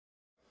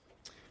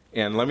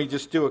And let me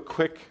just do a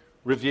quick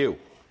review.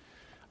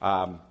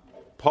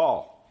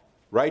 Paul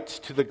writes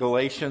to the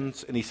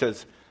Galatians, and he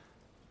says,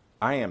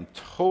 I am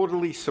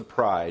totally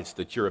surprised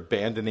that you're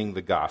abandoning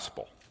the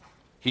gospel.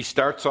 He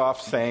starts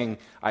off saying,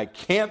 I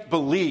can't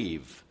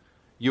believe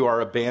you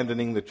are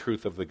abandoning the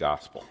truth of the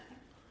gospel.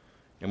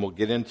 And we'll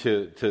get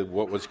into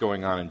what was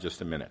going on in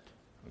just a minute.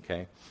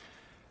 Okay?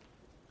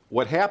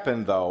 What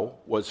happened, though,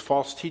 was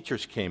false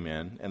teachers came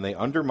in, and they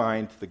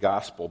undermined the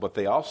gospel, but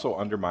they also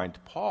undermined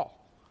Paul.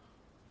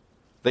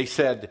 They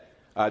said,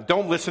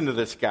 don't listen to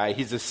this guy.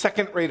 He's a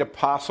second-rate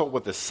apostle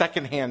with a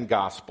second-hand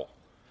gospel.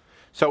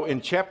 So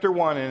in chapter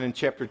 1 and in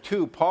chapter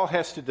 2, Paul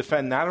has to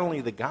defend not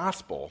only the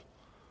gospel,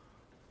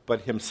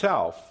 but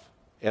himself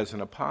as an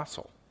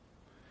apostle.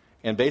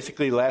 And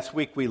basically last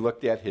week we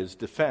looked at his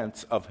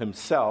defense of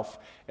himself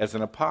as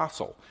an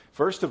apostle.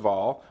 First of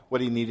all,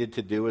 what he needed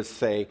to do is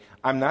say,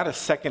 I'm not a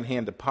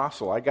second-hand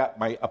apostle. I got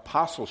my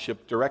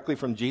apostleship directly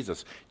from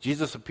Jesus.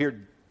 Jesus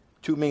appeared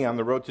to me on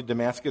the road to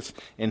Damascus,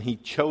 and he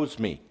chose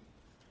me.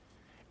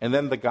 And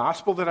then the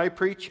gospel that I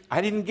preach, I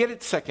didn't get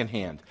it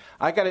secondhand.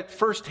 I got it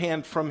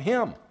firsthand from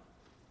him.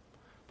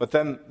 But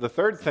then the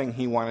third thing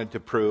he wanted to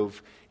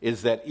prove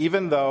is that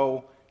even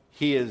though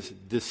he is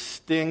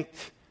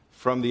distinct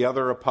from the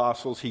other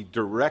apostles, he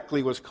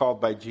directly was called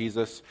by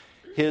Jesus,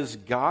 his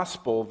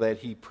gospel that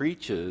he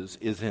preaches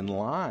is in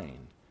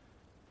line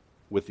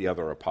with the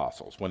other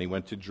apostles. When he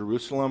went to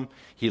Jerusalem,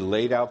 he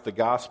laid out the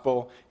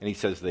gospel, and he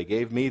says, they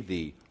gave me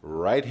the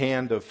right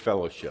hand of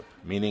fellowship,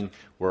 meaning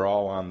we're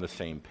all on the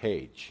same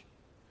page.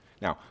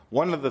 Now,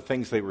 one of the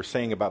things they were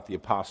saying about the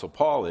Apostle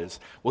Paul is,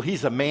 well,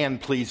 he's a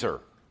man-pleaser.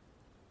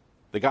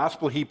 The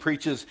gospel he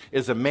preaches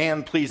is a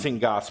man-pleasing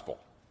gospel.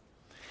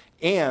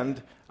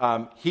 And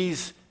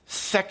he's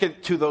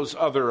second to those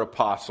other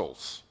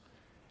apostles.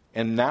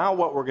 And now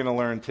what we're going to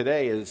learn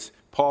today is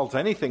Paul's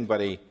anything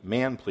but a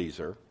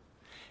man-pleaser.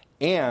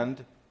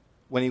 And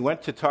when he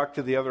went to talk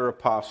to the other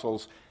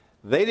apostles,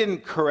 they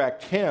didn't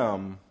correct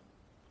him.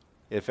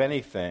 If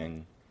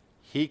anything,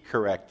 he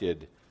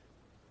corrected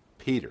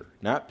Peter.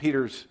 Not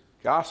Peter's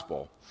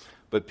gospel,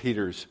 but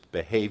Peter's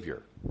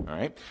behavior. All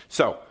right?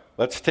 So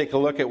let's take a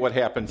look at what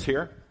happens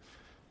here.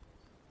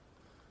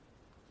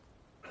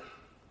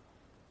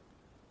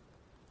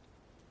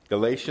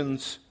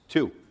 Galatians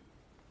 2.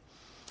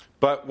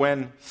 But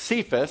when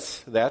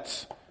Cephas,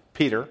 that's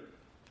Peter,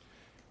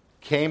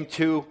 came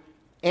to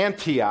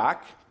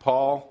Antioch,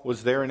 Paul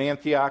was there in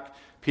Antioch.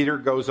 Peter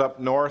goes up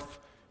north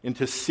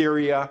into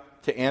Syria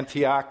to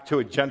Antioch, to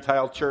a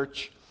Gentile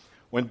church.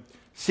 When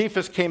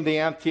Cephas came to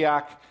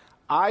Antioch,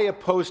 I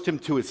opposed him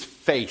to his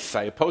face.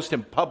 I opposed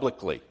him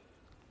publicly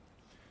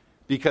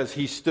because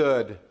he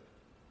stood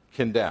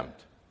condemned.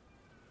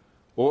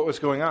 Well, what was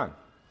going on?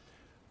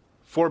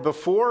 For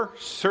before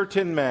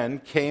certain men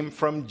came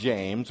from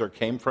James, or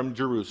came from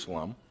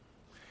Jerusalem,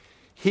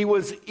 he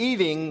was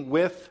eating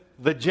with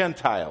the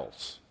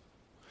Gentiles.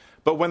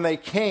 But when they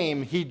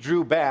came, he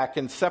drew back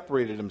and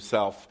separated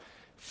himself,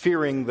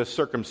 fearing the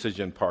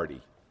circumcision party.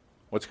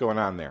 What's going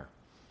on there?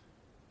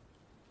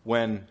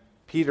 When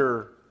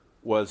Peter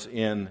was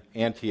in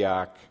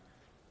Antioch,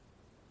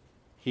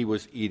 he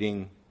was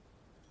eating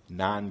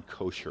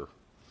non-kosher.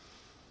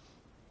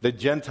 The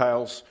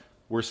Gentiles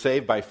were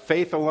saved by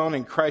faith alone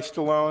in Christ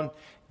alone,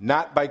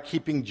 not by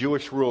keeping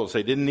Jewish rules.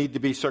 They didn't need to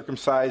be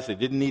circumcised. They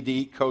didn't need to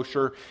eat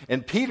kosher.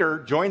 And Peter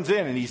joins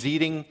in, and he's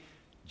eating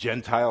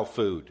Gentile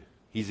food.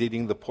 He's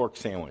eating the pork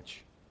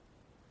sandwich.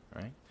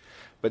 Right?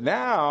 But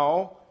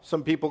now,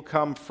 some people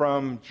come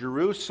from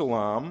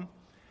Jerusalem,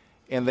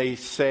 and they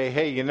say,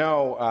 hey,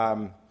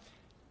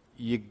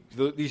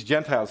 these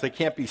Gentiles, they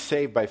can't be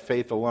saved by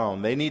faith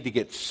alone. They need to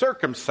get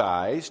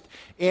circumcised,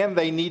 and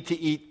they need to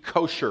eat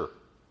kosher.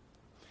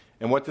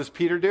 And what does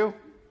Peter do?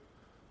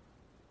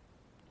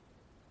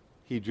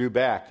 He drew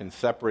back and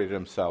separated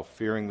himself,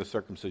 fearing the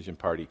circumcision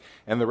party.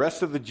 And the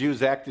rest of the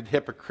Jews acted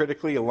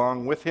hypocritically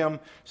along with him,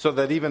 so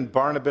that even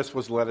Barnabas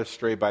was led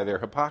astray by their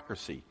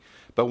hypocrisy.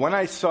 But when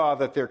I saw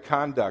that their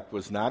conduct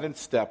was not in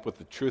step with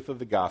the truth of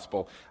the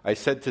gospel, I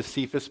said to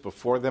Cephas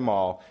before them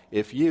all,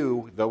 if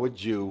you, though a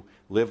Jew,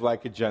 live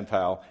like a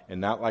Gentile and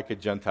not like a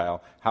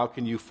Gentile, how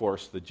can you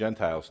force the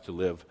Gentiles to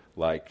live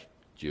like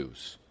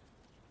Jews?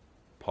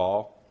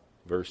 Paul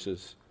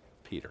versus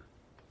Peter.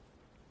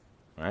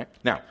 All right?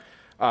 Now,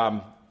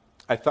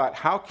 I thought,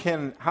 how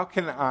can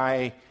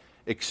I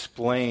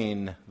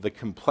explain the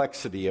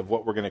complexity of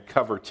what we're going to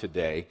cover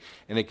today?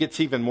 And it gets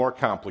even more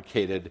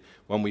complicated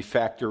when we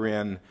factor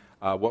in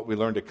what we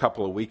learned a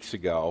couple of weeks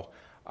ago.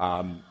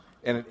 And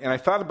I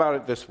thought about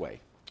it this way.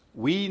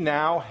 We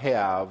now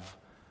have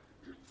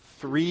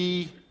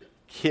 3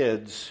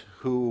 kids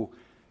who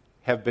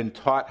have been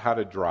taught how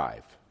to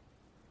drive.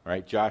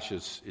 Right? Josh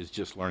is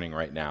just learning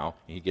right now.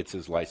 He gets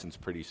his license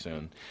pretty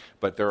soon.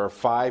 But there are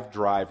 5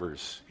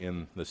 drivers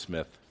in the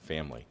Smith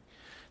family.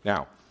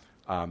 Now,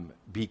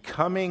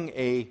 becoming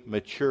a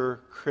mature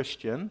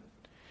Christian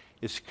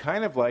is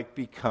kind of like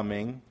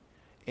becoming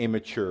a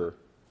mature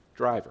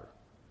driver.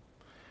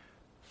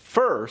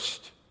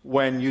 First,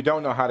 when you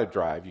don't know how to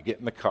drive, you get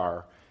in the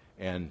car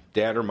and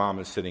dad or mom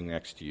is sitting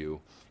next to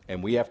you,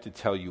 and we have to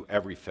tell you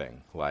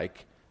everything,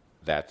 like,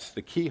 that's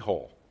the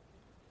keyhole.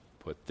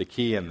 Put the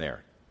key in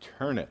there.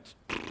 Turn it.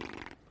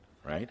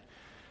 Right?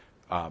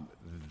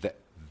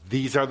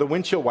 These are the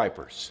windshield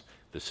wipers.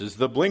 This is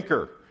the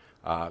blinker.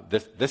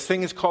 This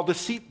thing is called a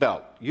seat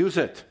belt. Use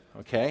it.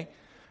 Okay?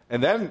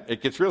 And then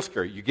it gets real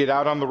scary. You get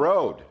out on the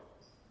road,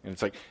 and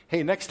it's like,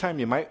 hey, next time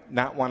you might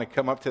not want to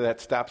come up to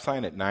that stop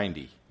sign at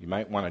 90. You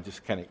might want to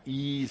just kind of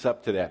ease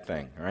up to that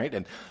thing, all right?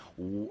 And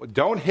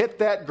don't hit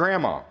that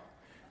grandma.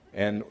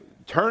 And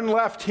turn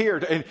left here.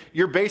 And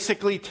you're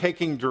basically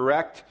taking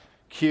direct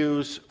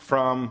cues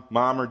from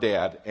mom or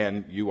dad,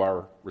 and you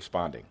are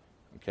responding,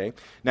 okay?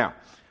 Now,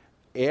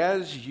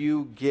 as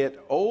you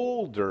get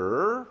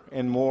older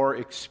and more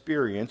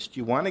experienced,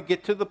 you want to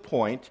get to the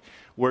point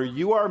where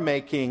you are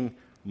making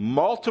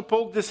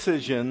multiple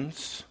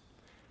decisions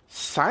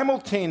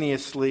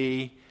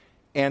simultaneously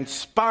and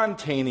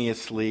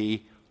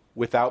spontaneously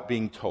without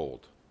being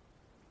told.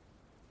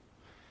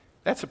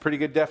 That's a pretty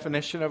good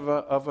definition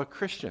of a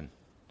Christian.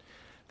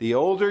 The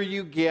older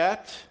you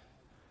get,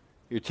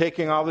 you're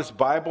taking all this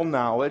Bible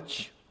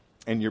knowledge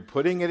and you're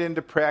putting it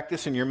into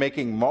practice, and you're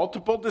making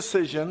multiple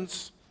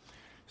decisions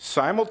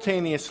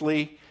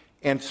simultaneously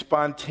and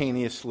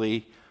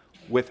spontaneously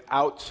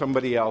without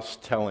somebody else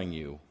telling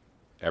you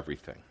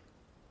everything.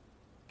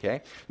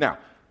 Okay? Now,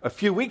 a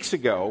few weeks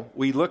ago,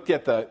 we looked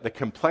at the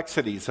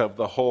complexities of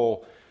the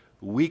whole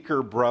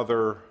weaker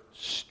brother,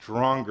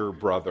 stronger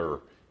brother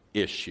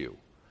issue.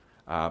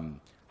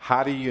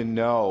 How do you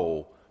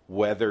know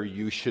whether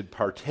you should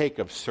partake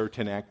of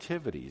certain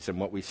activities? And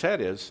what we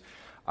said is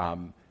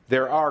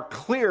there are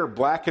clear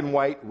black and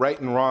white, right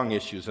and wrong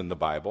issues in the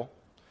Bible,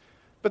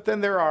 but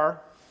then there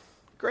are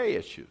gray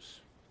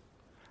issues.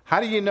 How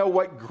do you know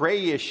what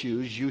gray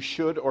issues you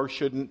should or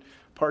shouldn't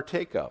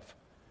partake of?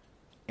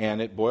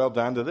 And it boiled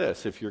down to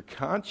this. If your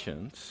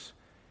conscience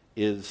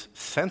is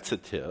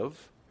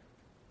sensitive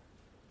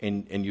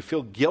and you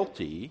feel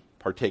guilty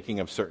partaking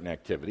of certain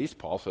activities,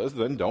 Paul says,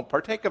 then don't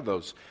partake of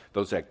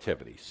those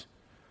activities.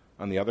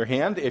 On the other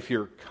hand, if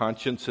your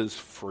conscience is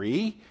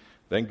free,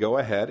 then go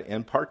ahead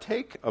and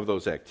partake of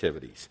those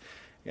activities.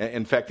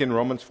 In fact, in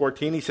Romans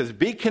 14, he says,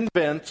 be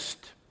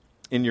convinced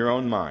in your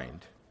own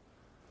mind,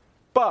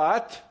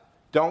 but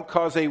don't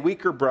cause a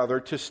weaker brother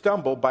to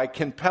stumble by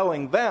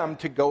compelling them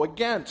to go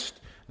against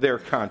their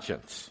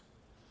conscience.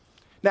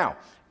 Now,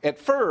 at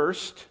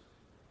first,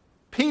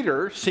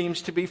 Peter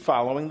seems to be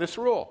following this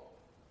rule,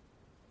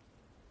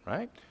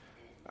 right?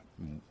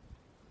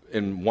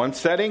 In one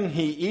setting,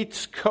 he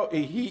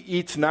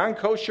eats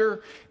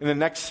non-kosher. In the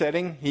next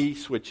setting, he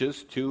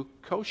switches to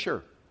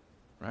kosher,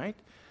 right?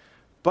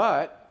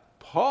 But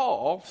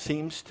Paul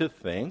seems to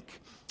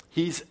think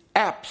he's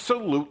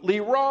absolutely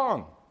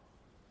wrong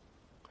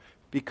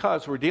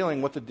because we're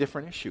dealing with a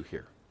different issue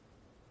here.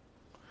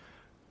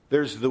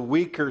 There's the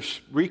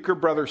weaker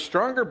brother,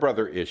 stronger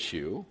brother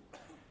issue.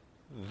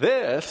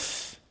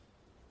 This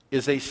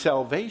is a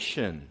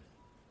salvation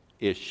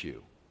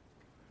issue.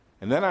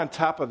 And then on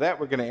top of that,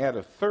 we're going to add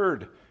a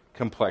third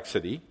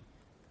complexity.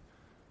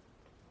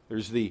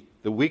 There's the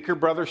weaker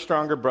brother,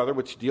 stronger brother,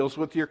 which deals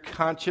with your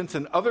conscience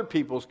and other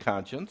people's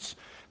conscience.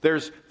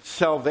 There's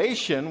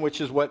salvation,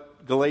 which is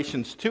what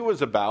Galatians 2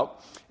 is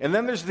about. And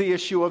then there's the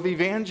issue of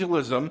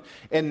evangelism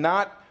and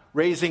not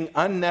raising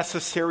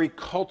unnecessary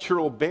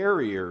cultural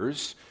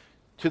barriers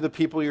to the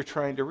people you're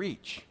trying to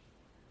reach.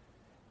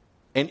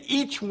 And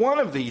each one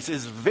of these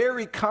is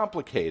very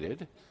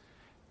complicated.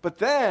 But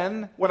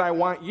then what I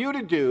want you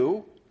to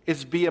do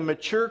is be a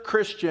mature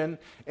Christian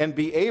and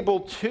be able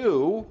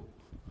to,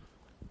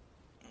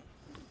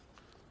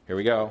 here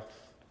we go.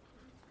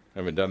 I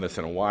haven't done this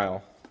in a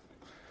while.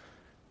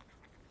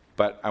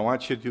 But I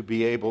want you to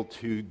be able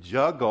to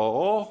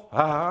juggle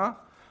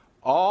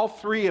all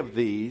three of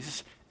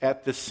these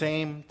at the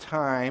same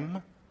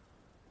time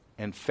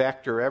and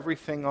factor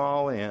everything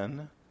all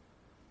in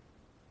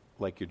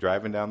like you're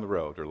driving down the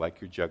road or like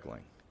you're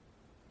juggling.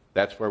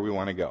 That's where we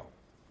want to go.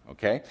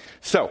 Okay?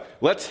 So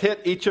let's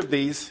hit each of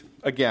these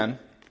again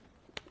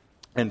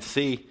and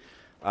see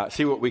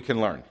what we can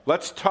learn.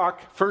 Let's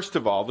talk, first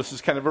of all, this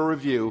is kind of a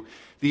review,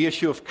 the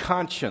issue of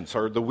conscience,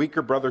 or the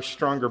weaker brother,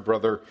 stronger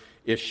brother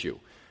issue.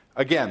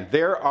 Again,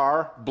 there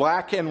are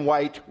black and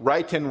white,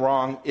 right and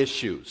wrong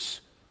issues.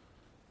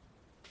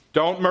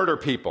 Don't murder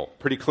people,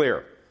 pretty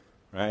clear,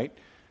 right?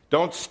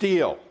 Don't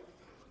steal.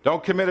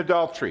 Don't commit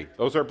adultery.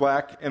 Those are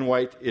black and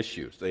white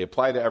issues. They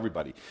apply to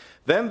everybody.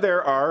 Then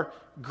there are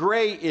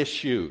gray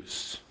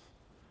issues.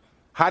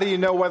 How do you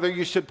know whether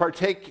you should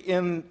partake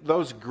in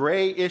those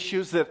gray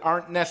issues that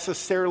aren't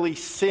necessarily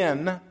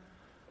sin,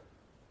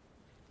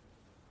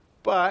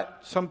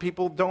 but some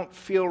people don't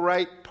feel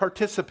right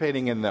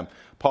participating in them?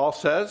 Paul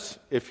says,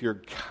 if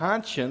your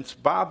conscience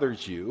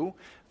bothers you,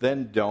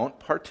 then don't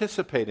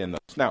participate in those.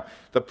 Now,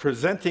 the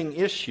presenting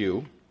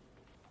issue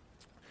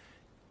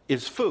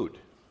is food.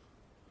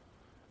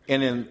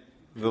 And in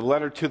the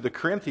letter to the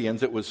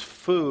Corinthians, it was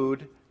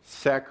food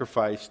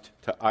sacrificed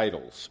to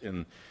idols.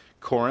 In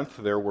Corinth,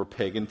 there were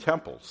pagan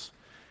temples.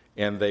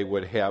 and they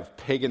would have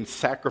pagan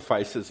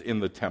sacrifices in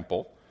the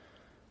temple.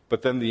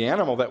 But then the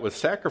animal that was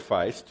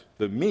sacrificed,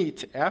 the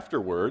meat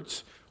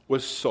afterwards,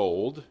 was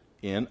sold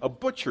in a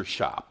butcher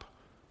shop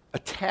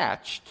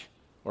attached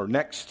or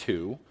next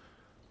to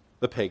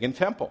the pagan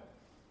temple.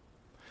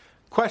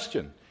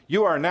 Question: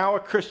 you are now a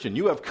Christian.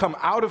 You have come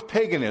out of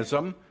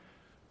paganism.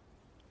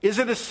 Is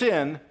it a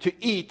sin to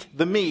eat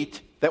the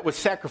meat that was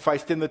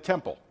sacrificed in the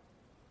temple?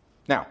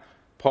 Now,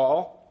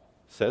 Paul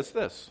says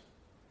this.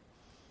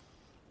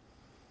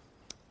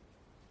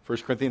 1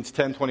 Corinthians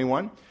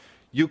 10:21.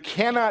 You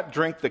cannot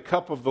drink the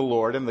cup of the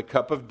Lord and the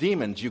cup of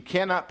demons. You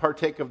cannot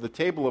partake of the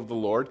table of the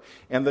Lord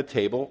and the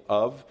table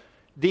of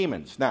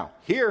demons. Now,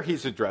 here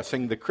he's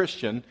addressing the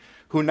Christian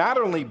who not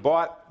only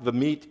bought the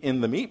meat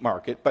in the meat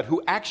market, but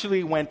who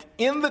actually went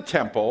in the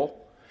temple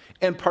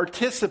and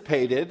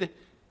participated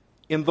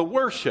in the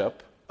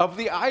worship of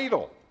the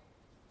idol.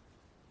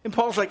 And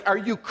Paul's like, are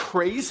you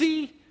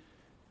crazy?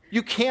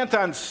 You can't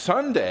on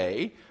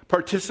Sunday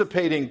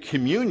participate in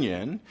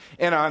communion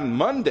and on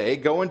Monday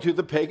go into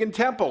the pagan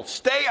temple.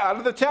 Stay out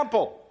of the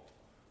temple.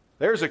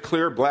 There's a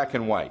clear black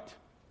and white.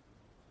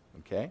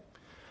 Okay?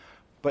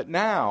 But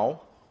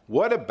now,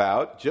 what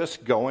about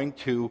just going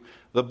to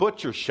the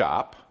butcher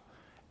shop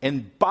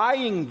and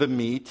buying the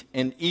meat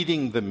and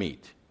eating the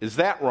meat? Is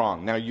that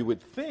wrong? Now, you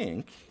would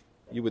think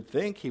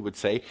he would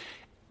say,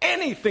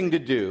 anything to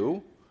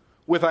do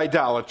with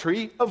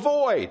idolatry,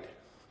 avoid.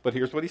 But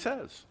here's what he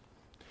says.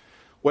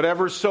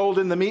 Whatever is sold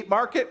in the meat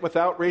market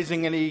without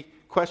raising any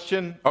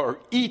question, or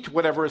eat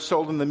whatever is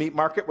sold in the meat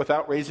market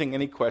without raising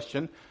any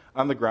question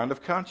on the ground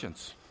of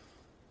conscience.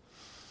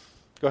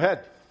 Go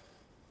ahead.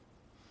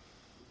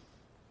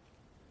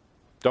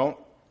 Don't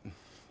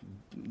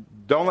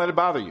let it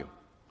bother you.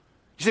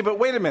 You say, but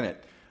wait a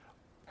minute.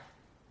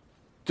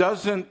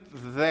 Doesn't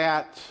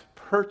that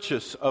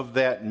purchase of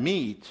that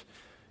meat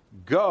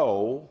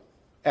go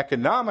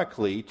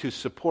economically to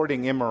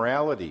supporting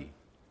immorality?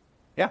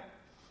 Yeah.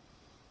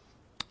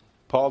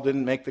 Paul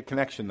didn't make the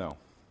connection, though.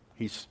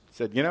 He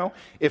said,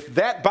 if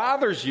that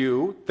bothers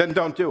you, then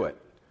don't do it.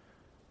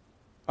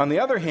 On the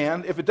other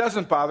hand, if it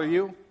doesn't bother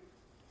you,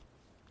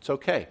 it's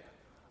okay.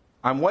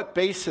 On what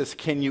basis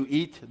can you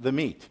eat the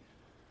meat?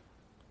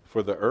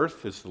 For the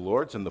earth is the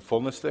Lord's and the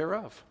fullness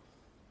thereof.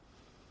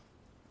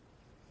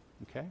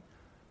 Okay?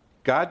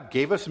 God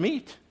gave us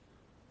meat.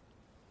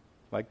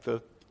 Like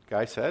the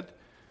guy said,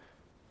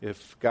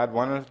 if God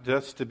wanted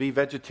us to be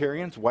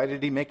vegetarians, why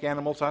did he make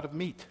animals out of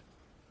meat?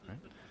 Right?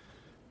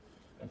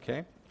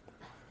 Okay?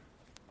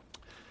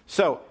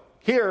 So,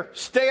 here,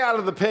 stay out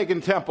of the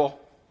pagan temple,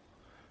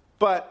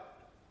 but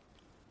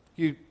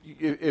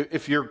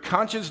if your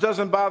conscience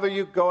doesn't bother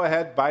you, go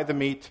ahead, buy the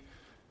meat,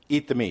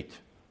 eat the meat.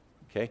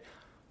 Okay?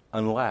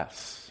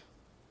 Unless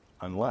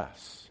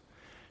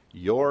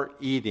you're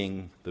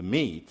eating the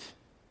meat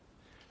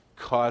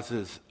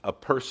causes a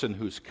person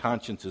whose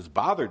conscience is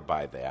bothered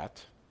by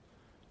that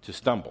to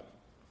stumble.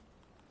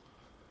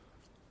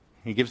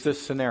 He gives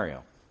this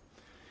scenario.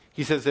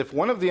 He says, if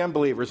one of the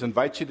unbelievers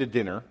invites you to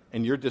dinner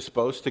and you're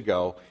disposed to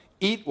go,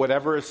 eat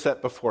whatever is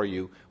set before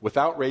you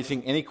without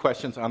raising any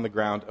questions on the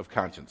ground of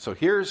conscience. So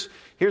here's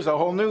a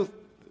whole new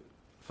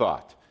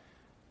thought.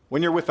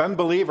 When you're with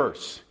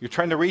unbelievers, you're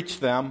trying to reach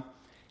them,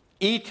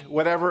 eat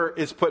whatever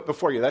is put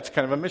before you. That's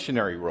kind of a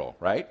missionary rule,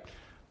 right?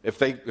 If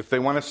they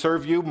want to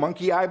serve you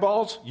monkey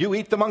eyeballs, you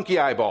eat the monkey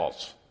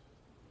eyeballs,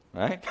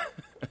 right?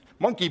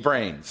 Monkey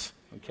brains,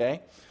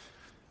 okay?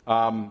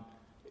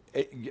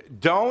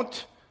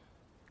 Don't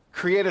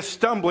create a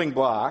stumbling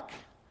block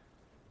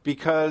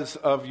because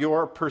of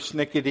your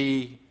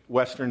persnickety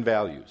Western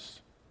values.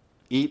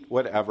 Eat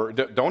whatever.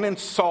 Don't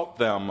insult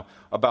them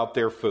about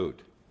their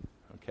food,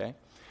 okay?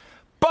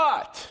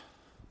 But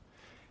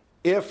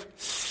if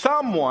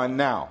someone,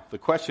 now, the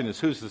question is,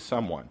 who's the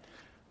someone?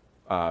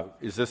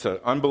 Is this an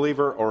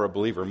unbeliever or a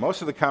believer?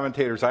 Most of the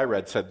commentators I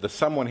read said the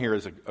someone here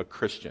is a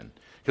Christian,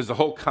 because the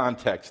whole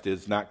context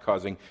is not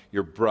causing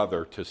your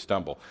brother to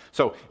stumble.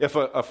 So if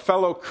a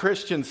fellow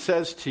Christian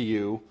says to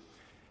you,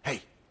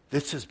 hey,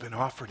 this has been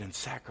offered in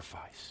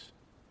sacrifice.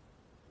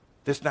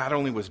 This not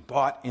only was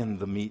bought in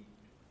the meat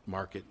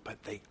market, but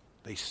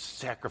they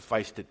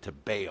sacrificed it to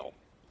Baal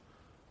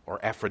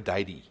or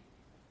Aphrodite.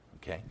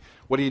 Okay?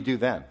 What do you do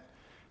then?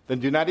 Then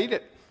do not eat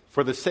it,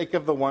 for the sake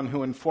of the one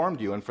who informed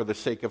you and for the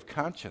sake of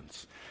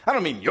conscience. I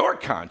don't mean your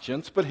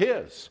conscience, but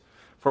his.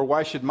 For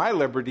why should my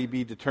liberty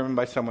be determined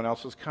by someone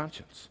else's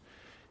conscience?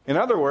 In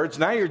other words,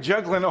 now you're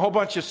juggling a whole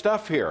bunch of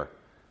stuff here.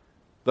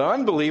 The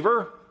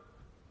unbeliever,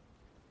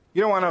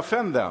 you don't want to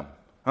offend them.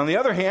 On the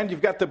other hand,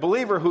 you've got the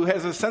believer who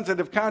has a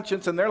sensitive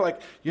conscience, and they're like,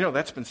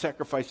 that's been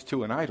sacrificed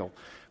to an idol.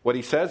 What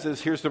he says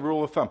is, here's the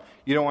rule of thumb.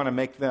 You don't want to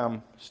make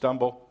them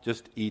stumble,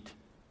 just eat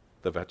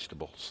the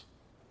vegetables.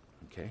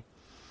 Okay?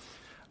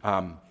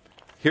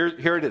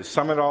 Here it is.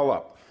 Sum it all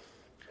up.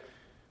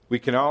 We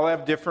can all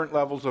have different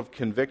levels of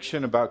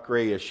conviction about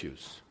gray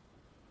issues.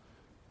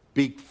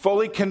 Be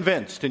fully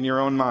convinced in your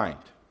own mind.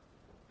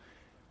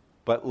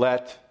 But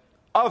let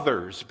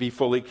others be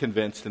fully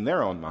convinced in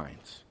their own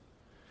minds.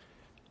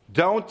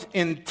 Don't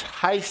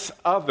entice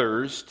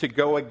others to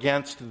go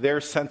against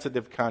their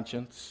sensitive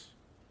conscience.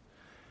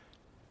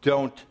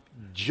 Don't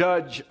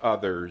judge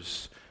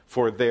others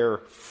for their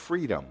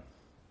freedom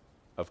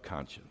of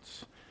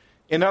conscience.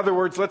 In other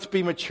words, let's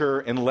be mature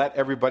and let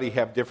everybody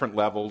have different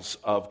levels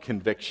of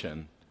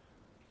conviction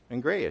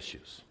and gray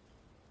issues.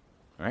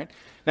 All right?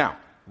 Now,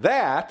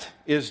 that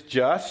is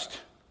just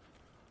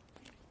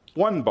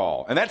one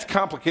ball. And that's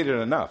complicated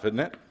enough, isn't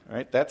it? All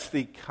right? That's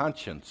the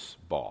conscience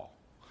ball.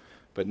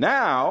 But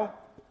now,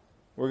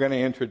 we're going to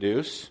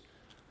introduce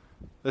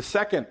the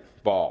second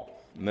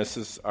ball. And this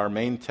is our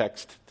main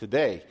text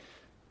today.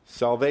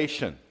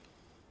 Salvation.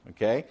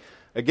 Okay?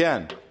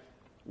 Again,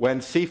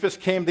 when Cephas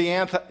came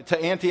to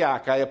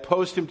Antioch, I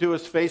opposed him to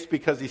his face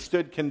because he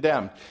stood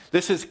condemned.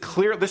 This is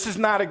clear. This is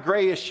not a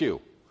gray issue.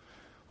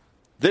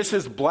 This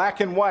is black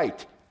and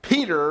white.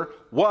 Peter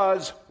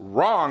was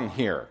wrong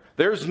here.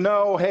 There's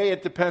no, hey,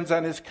 it depends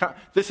on his...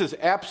 This is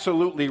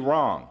absolutely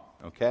wrong.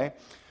 Okay?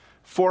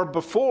 For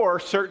before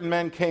certain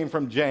men came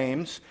from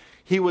James,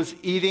 he was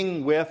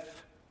eating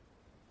with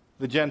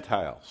the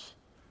Gentiles.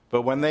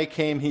 But when they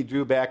came, he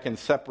drew back and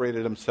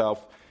separated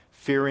himself,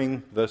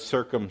 fearing the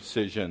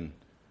circumcision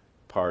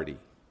party.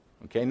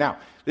 Okay, now,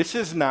 this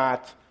is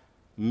not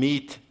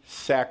meat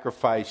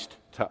sacrificed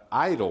to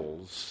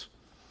idols.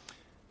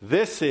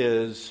 This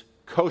is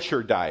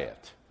kosher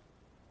diet.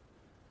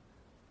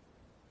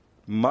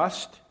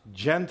 Must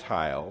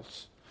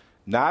Gentiles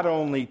not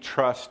only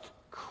trust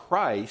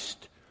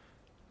Christ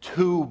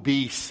to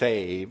be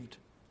saved,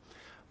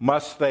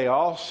 must they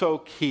also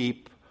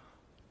keep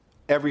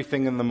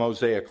everything in the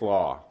Mosaic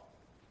law,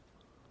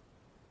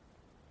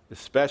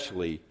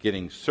 especially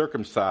getting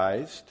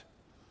circumcised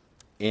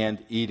and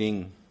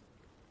eating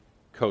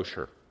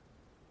kosher.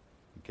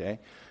 Okay?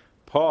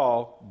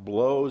 Paul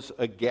blows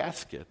a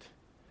gasket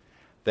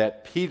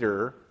that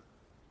Peter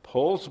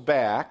pulls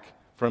back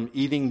from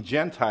eating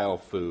Gentile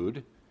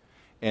food,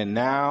 and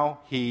now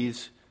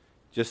he's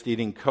just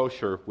eating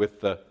kosher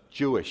with the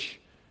Jewish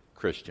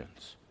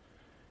Christians.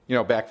 You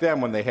know, back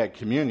then when they had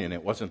communion,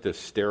 it wasn't this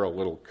sterile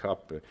little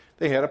cup.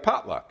 They had a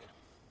potluck.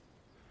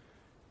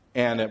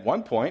 And at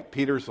one point,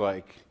 Peter's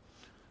like,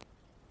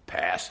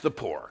 pass the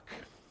pork.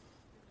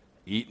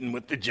 Eating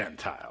with the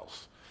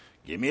Gentiles.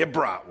 Give me a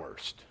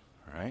bratwurst.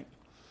 All right?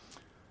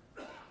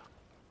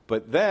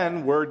 But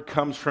then word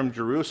comes from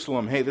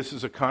Jerusalem, hey, this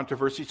is a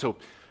controversy.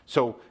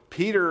 So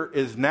Peter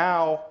is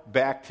now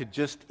back to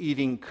just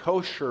eating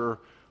kosher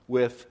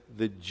with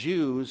the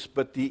Jews,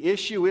 but the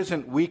issue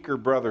isn't weaker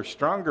brother,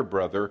 stronger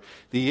brother.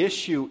 The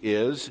issue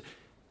is,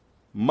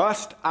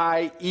 must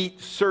I eat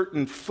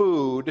certain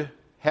food,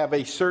 have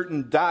a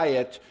certain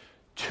diet,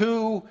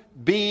 to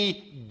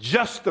be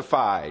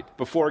justified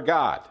before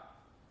God?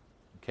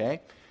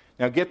 Okay?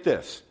 Now get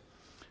this.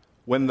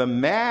 When the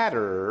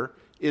matter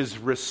is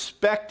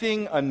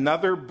respecting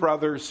another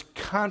brother's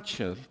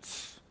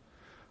conscience,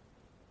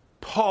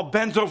 Paul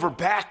bends over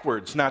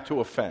backwards not to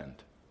offend.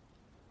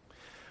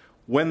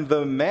 When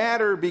the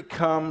matter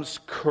becomes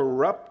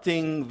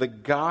corrupting the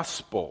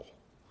gospel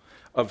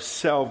of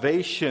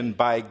salvation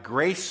by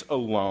grace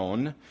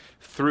alone,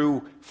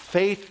 through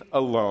faith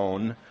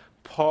alone,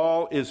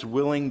 Paul is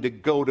willing to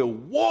go to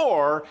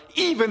war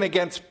even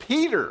against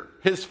Peter,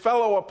 his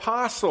fellow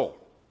apostle.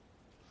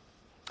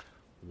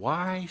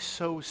 Why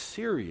so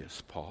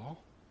serious,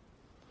 Paul?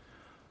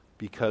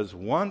 Because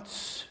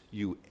once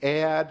you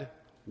add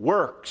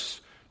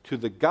works to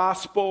the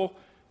gospel,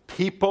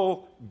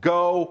 people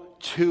go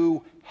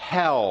to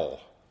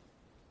hell.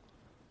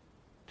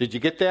 Did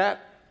you get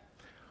that?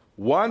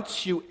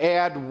 Once you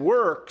add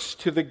works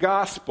to the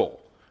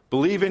gospel,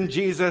 believe in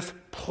Jesus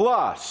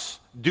plus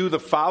do the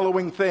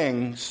following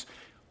things,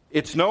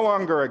 it's no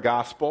longer a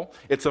gospel.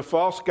 It's a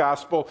false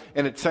gospel,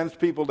 and it sends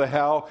people to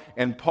hell.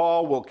 And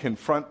Paul will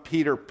confront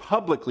Peter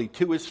publicly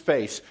to his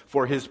face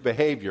for his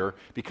behavior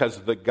because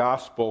the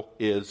gospel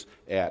is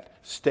at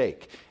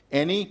stake.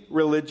 Any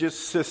religious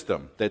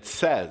system that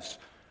says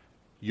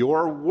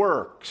your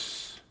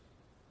works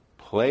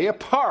play a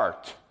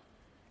part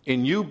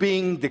in you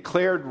being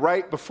declared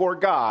right before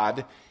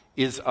God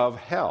is of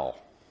hell.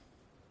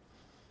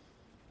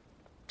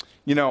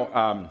 You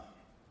know,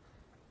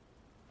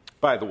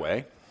 by the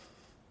way,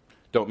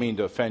 don't mean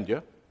to offend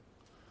you,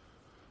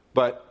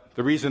 but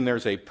the reason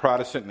there's a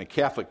Protestant and a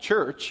Catholic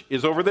church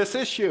is over this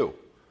issue.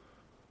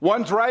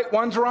 One's right,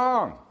 one's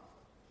wrong.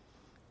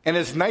 And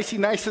as nicey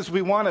nice as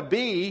we want to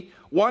be,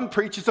 one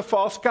preaches a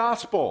false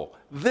gospel.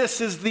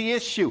 This is the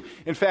issue.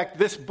 In fact,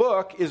 this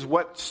book is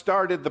what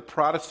started the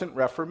Protestant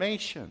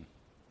Reformation.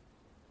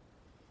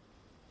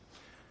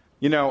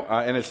 You know,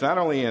 and it's not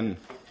only in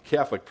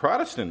Catholic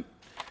Protestant,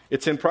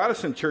 it's in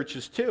Protestant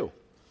churches too.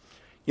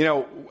 You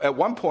know, at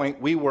one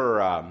point we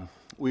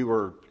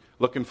were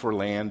looking for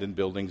land and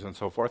buildings and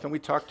so forth, and we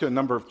talked to a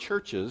number of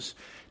churches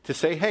to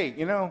say, hey,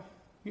 you know,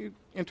 you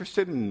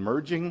interested in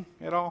merging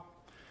at all?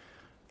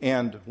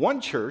 And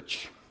one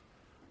church,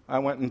 I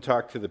went and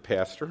talked to the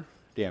pastor.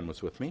 Dan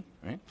was with me,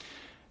 right?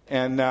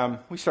 And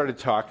we started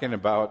talking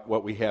about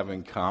what we have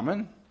in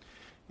common.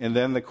 And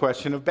then the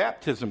question of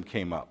baptism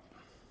came up.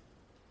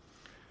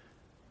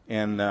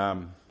 And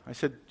I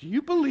said, do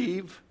you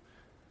believe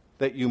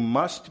that you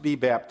must be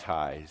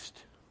baptized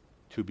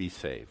to be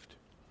saved?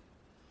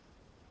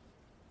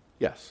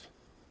 Yes.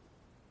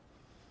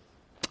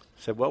 I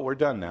said, well, we're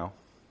done now.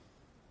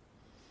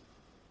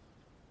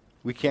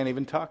 We can't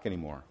even talk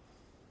anymore.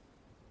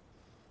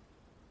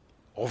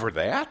 Over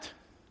that?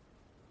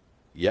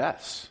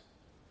 Yes,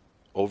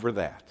 over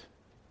that.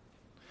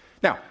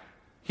 Now,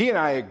 he and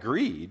I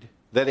agreed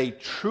that a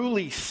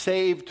truly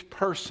saved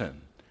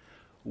person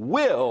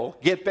will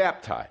get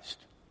baptized.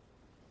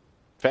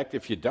 In fact,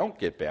 if you don't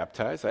get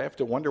baptized, I have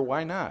to wonder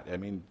why not. I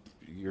mean,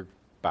 you're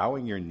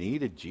bowing your knee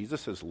to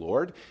Jesus as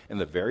Lord, and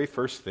the very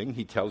first thing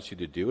he tells you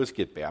to do is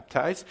get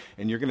baptized,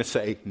 and you're going to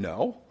say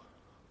no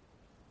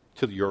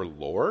to your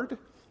Lord?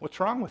 What's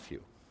wrong with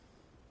you?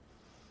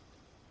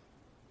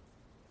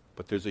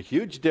 But there's a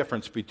huge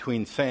difference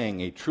between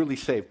saying a truly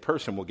saved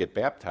person will get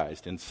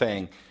baptized and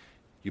saying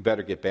you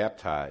better get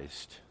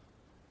baptized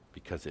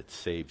because it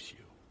saves you.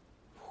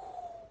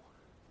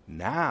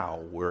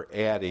 Now we're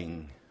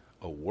adding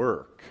a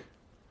work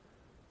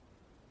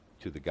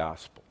to the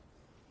gospel.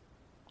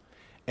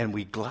 And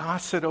we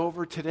gloss it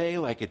over today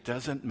like it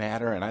doesn't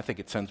matter, and I think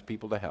it sends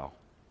people to hell.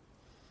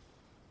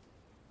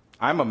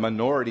 I'm a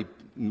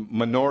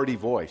minority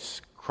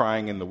voice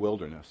crying in the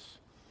wilderness,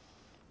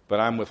 but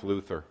I'm with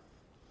Luther.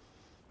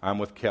 I'm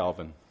with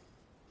Calvin.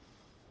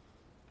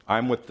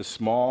 I'm with the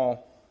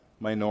small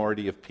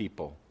minority of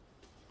people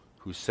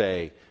who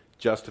say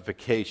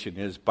justification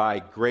is by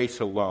grace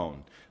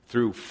alone,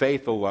 through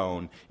faith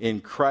alone, in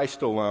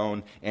Christ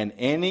alone, and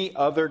any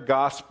other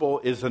gospel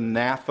is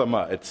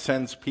anathema. It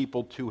sends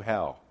people to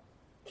hell.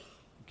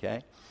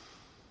 Okay?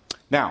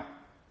 Now,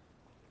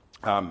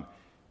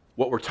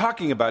 what we're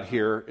talking about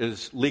here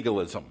is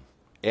legalism,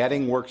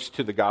 adding works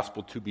to the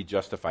gospel to be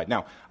justified.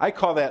 Now, I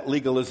call that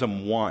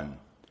legalism 1.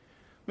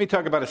 Let me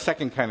talk about a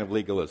second kind of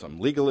legalism,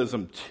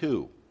 legalism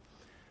 2.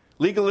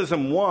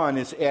 Legalism 1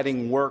 is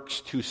adding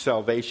works to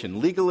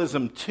salvation.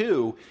 Legalism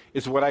 2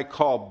 is what I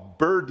call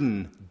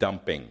burden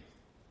dumping.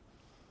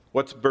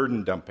 What's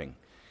burden dumping?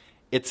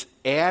 It's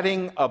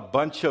adding a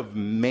bunch of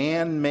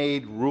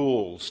man-made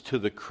rules to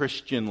the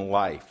Christian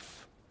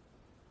life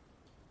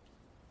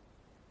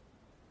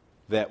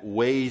that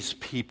weighs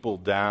people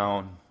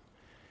down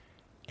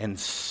and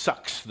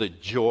sucks the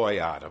joy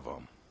out of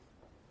them.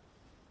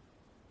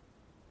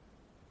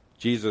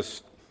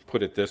 Jesus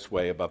put it this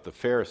way about the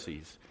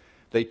Pharisees.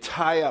 They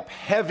tie up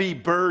heavy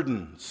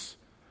burdens,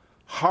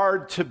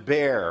 hard to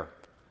bear,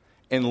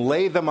 and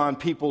lay them on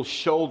people's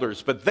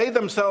shoulders, but they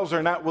themselves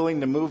are not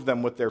willing to move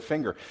them with their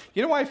finger.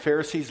 You know why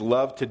Pharisees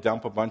love to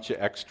dump a bunch of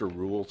extra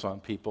rules on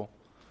people?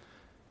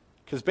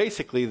 Because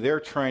basically they're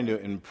trying to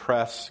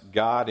impress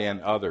God and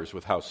others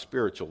with how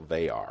spiritual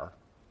they are.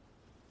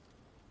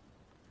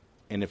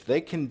 And if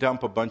they can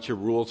dump a bunch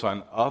of rules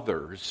on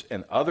others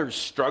and others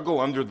struggle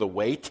under the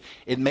weight,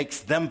 it makes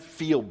them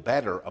feel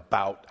better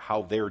about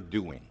how they're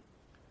doing.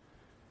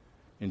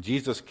 And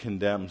Jesus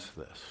condemns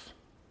this.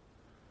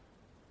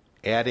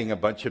 Adding a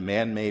bunch of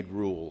man-made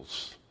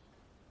rules.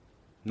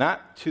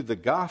 Not to the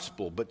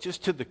gospel, but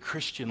just to the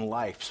Christian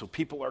life. So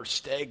people are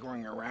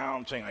staggering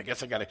around saying, I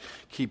guess I got to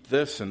keep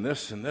this and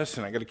this and this,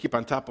 and I got to keep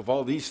on top of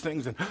all these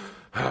things. And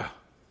let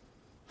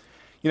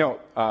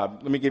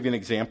me give you an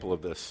example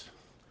of this.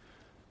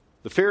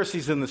 The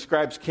Pharisees and the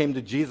scribes came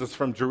to Jesus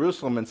from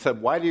Jerusalem and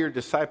said, why do your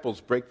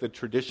disciples break the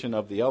tradition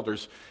of the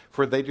elders?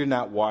 For they do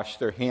not wash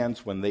their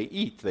hands when they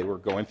eat. They were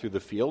going through the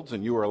fields,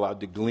 and you were allowed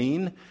to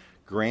glean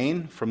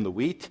grain from the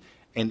wheat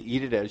and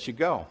eat it as you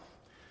go.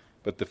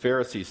 But the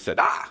Pharisees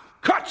said,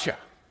 caught you.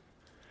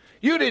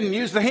 You didn't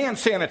use the hand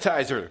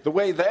sanitizer the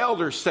way the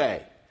elders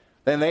say.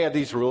 Then they had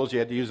these rules. You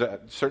had to use a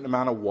certain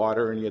amount of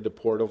water, and you had to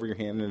pour it over your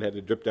hand, and it had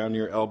to drip down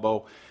your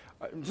elbow.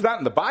 It's not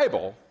in the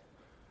Bible.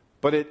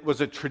 But it was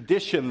a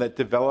tradition that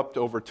developed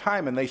over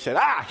time, and they said,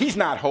 he's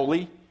not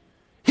holy.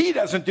 He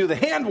doesn't do the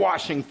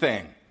hand-washing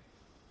thing.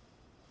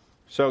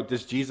 So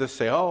does Jesus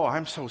say,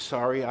 I'm so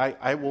sorry,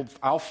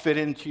 I'll fit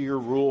into your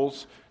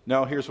rules?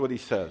 No, here's what he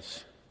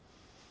says.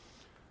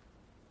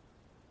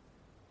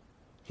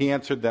 He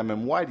answered them,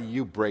 and why do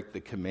you break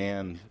the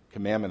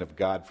commandment of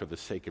God for the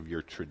sake of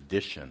your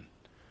tradition?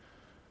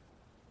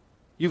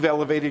 You've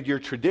elevated your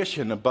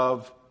tradition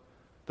above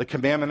the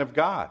commandment of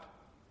God.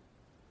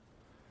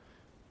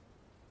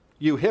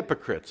 You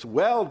hypocrites,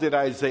 well did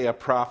Isaiah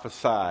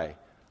prophesy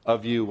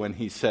of you when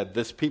he said,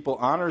 this people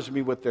honors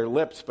me with their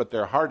lips, but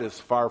their heart is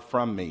far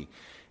from me.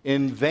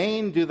 In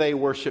vain do they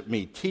worship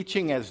me,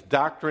 teaching as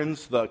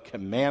doctrines the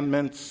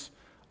commandments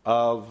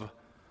of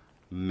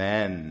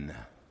men.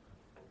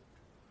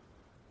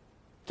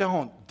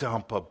 Don't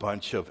dump a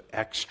bunch of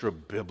extra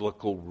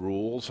biblical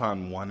rules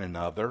on one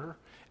another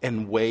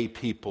and weigh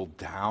people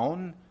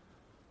down.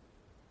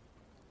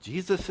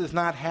 Jesus is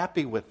not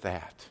happy with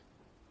that.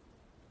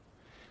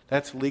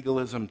 That's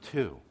legalism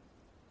too.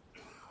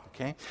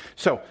 Okay?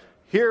 So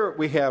here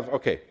we have,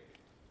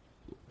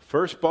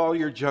 first ball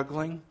you're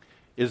juggling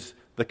is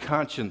the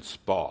conscience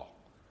ball.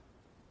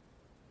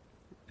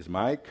 Is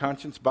my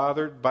conscience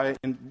bothered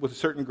with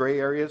certain gray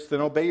areas? Then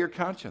obey your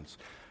conscience.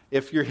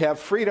 if you have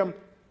freedom,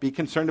 be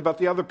concerned about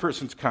the other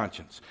person's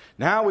conscience.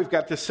 Now we've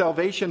got this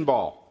salvation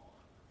ball.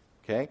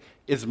 Okay?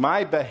 Is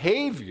my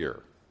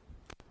behavior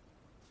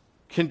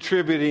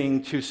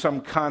contributing to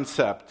some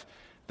concept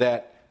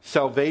that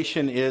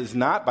salvation is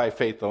not by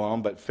faith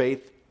alone, but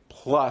faith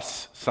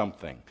plus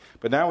something?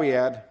 But now we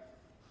add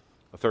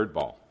a third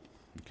ball.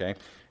 Okay?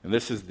 And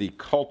this is the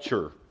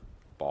culture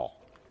ball.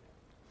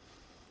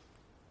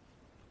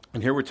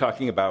 And here we're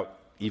talking about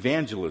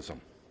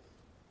evangelism.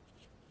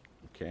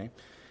 Okay?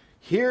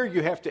 Here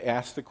you have to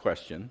ask the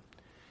question,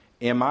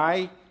 am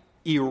I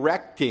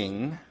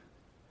erecting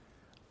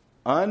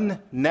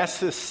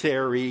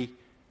unnecessary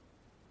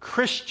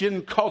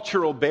Christian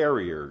cultural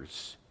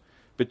barriers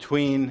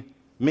between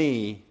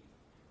me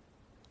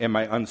and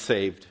my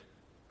unsaved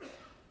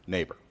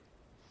neighbor?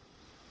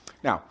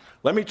 Now,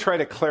 let me try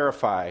to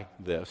clarify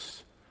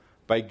this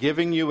by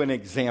giving you an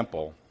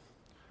example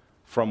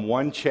from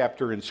one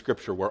chapter in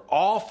Scripture where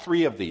all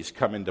three of these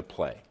come into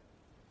play.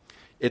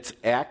 It's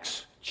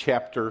Acts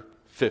chapter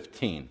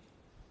 15.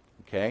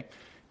 Okay?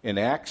 In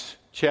Acts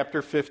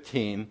chapter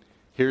 15,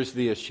 here's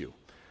the issue.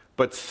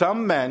 But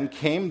some men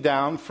came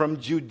down from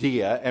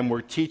Judea and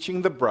were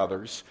teaching the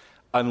brothers,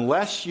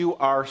 unless you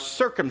are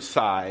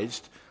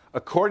circumcised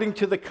according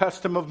to the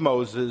custom of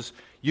Moses,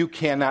 you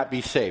cannot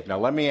be saved. Now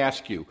let me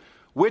ask you,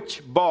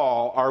 which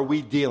ball are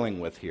we dealing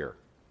with here?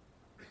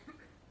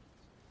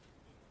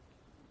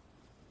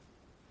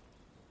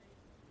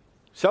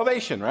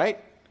 Salvation,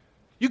 right?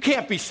 You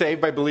can't be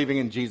saved by believing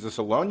in Jesus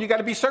alone. You got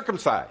to be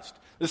circumcised.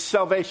 This is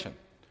salvation.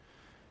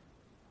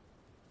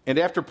 And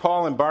after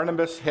Paul and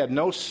Barnabas had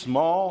no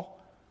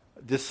small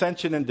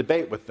dissension and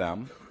debate with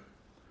them,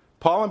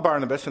 Paul and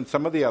Barnabas and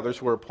some of the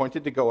others were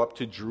appointed to go up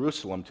to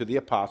Jerusalem to the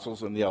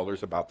apostles and the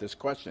elders about this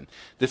question.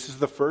 This is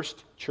the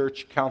first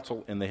church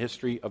council in the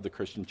history of the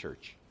Christian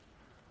church.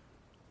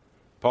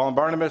 Paul and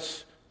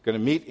Barnabas going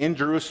to meet in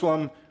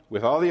Jerusalem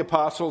with all the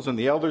apostles and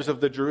the elders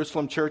of the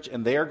Jerusalem church,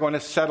 and they are going to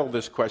settle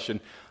this question.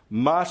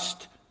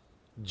 Must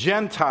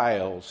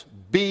Gentiles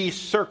be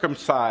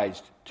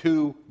circumcised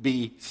to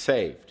be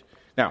saved?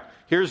 Now,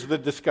 here's the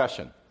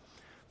discussion.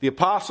 The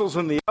apostles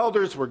and the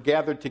elders were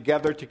gathered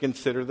together to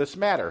consider this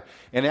matter.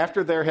 And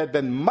after there had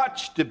been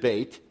much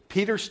debate,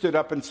 Peter stood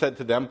up and said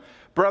to them,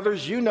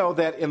 "Brothers, you know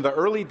that in the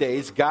early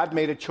days God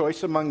made a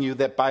choice among you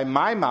that by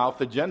my mouth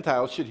the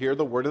Gentiles should hear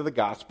the word of the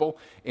gospel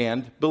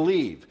and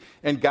believe.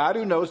 And God,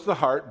 who knows the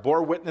heart,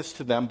 bore witness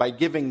to them by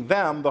giving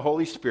them the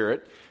Holy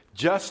Spirit,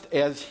 just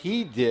as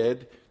he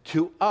did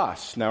to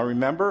us." Now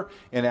remember,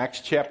 in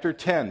Acts chapter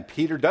 10,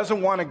 Peter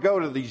doesn't want to go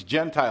to these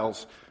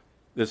Gentiles,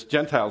 this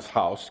Gentile's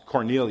house,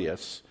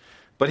 Cornelius,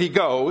 but he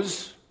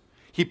goes,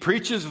 he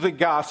preaches the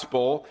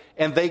gospel,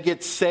 and they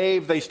get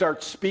saved. They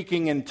start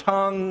speaking in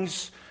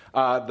tongues.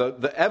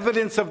 The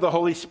evidence of the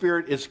Holy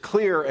Spirit is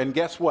clear, and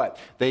guess what?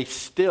 They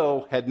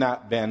still had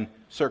not been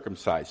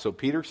circumcised. So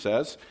Peter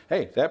says,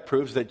 hey, that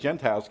proves that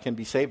Gentiles can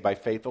be saved by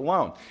faith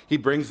alone. He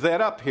brings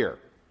that up here.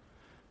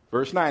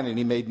 Verse 9, and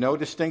he made no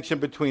distinction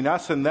between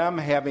us and them,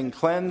 having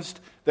cleansed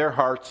their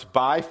hearts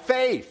by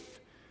faith.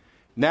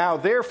 Now,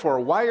 therefore,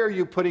 why are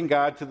you putting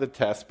God to the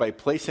test by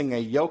placing a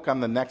yoke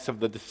on the necks of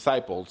the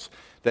disciples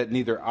that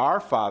neither our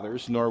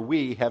fathers nor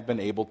we have been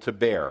able to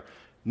bear?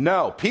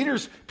 No,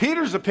 Peter's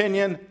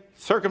opinion,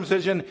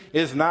 circumcision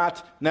is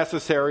not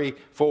necessary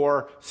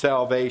for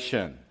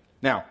salvation.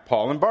 Now,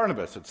 Paul and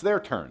Barnabas, it's their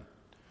turn.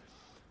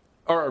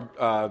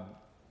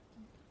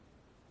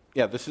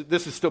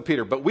 This is still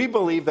Peter. But we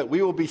believe that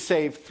we will be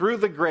saved through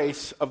the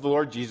grace of the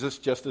Lord Jesus,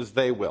 just as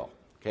they will.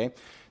 Okay?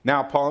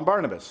 Now, Paul and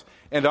Barnabas.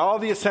 And all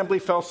the assembly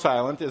fell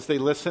silent as they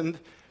listened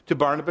to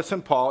Barnabas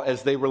and Paul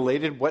as they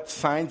related what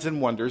signs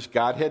and wonders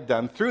God had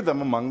done through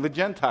them among the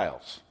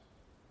Gentiles.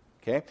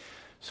 Okay?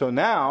 So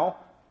now,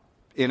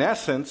 in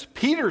essence,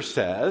 Peter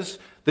says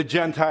the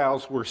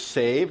Gentiles were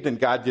saved and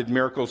God did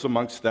miracles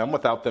amongst them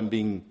without them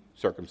being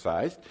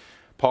circumcised.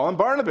 Paul and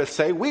Barnabas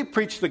say, we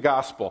preached the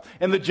gospel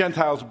and the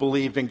Gentiles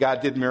believed and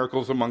God did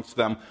miracles amongst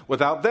them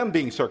without them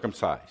being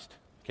circumcised.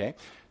 Okay?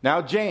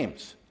 Now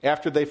James,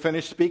 after they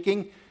finished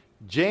speaking,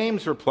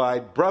 James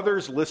replied,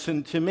 brothers,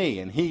 listen to me.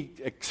 And he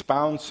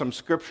expounds some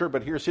scripture,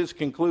 but here's his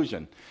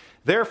conclusion.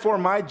 Therefore,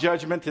 my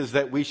judgment is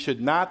that we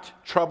should not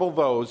trouble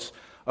those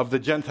of the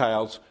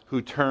Gentiles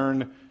who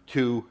turn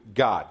to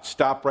God.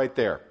 Stop right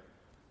there.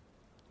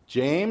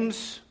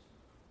 James,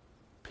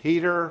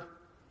 Peter,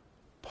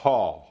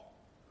 Paul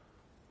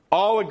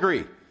all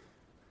agree.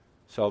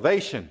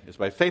 Salvation is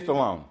by faith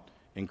alone,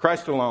 in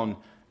Christ alone,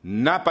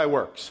 not by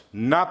works,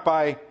 not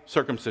by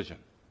circumcision.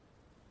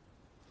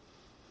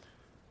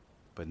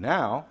 But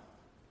now,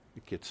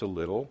 it gets a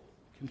little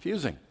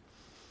confusing.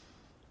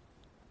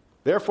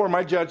 Therefore,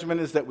 my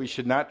judgment is that we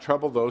should not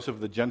trouble those of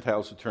the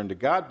Gentiles who turn to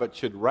God, but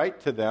should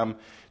write to them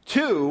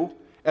to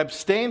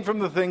abstain from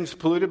the things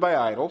polluted by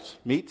idols,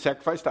 meat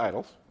sacrificed to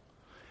idols,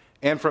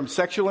 and from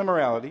sexual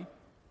immorality,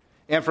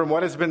 and from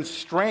what has been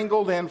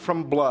strangled, and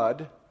from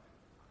blood.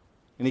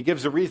 And he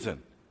gives a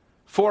reason.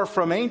 For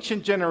from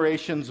ancient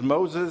generations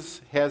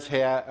Moses has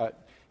had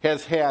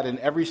in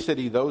every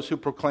city those who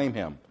proclaim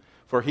him.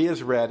 for he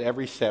is read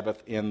every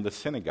Sabbath in the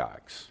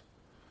synagogues.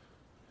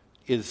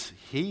 Is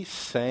he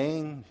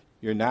saying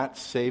you're not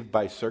saved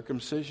by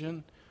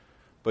circumcision,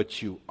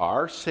 but you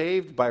are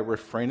saved by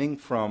refraining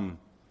from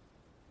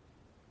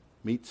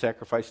meat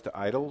sacrificed to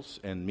idols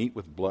and meat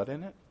with blood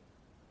in it?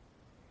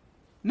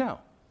 No.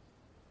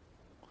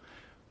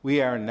 We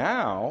are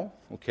now,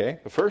 okay,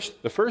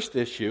 the first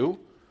issue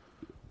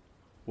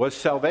was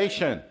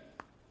salvation.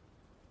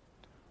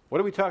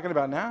 What are we talking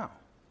about now?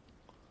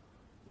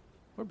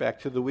 We're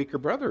back to the weaker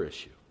brother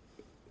issue.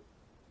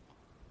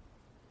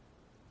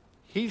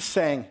 He's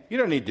saying, you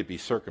don't need to be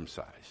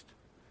circumcised.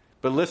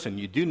 But listen,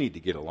 you do need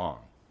to get along.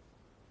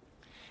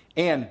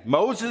 And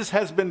Moses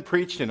has been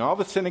preached in all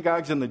the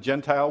synagogues in the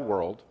Gentile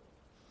world,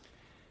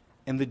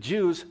 and the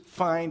Jews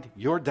find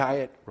your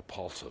diet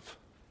repulsive.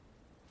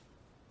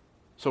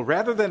 So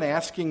rather than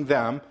asking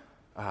them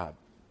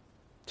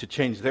to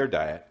change their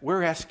diet,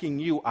 we're asking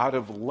you out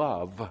of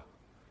love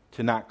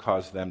to not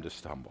cause them to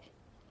stumble.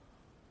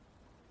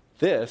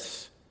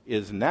 This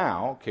is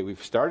now, okay,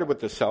 we've started with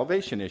the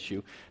salvation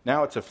issue.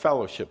 Now it's a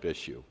fellowship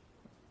issue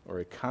or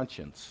a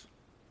conscience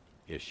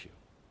issue.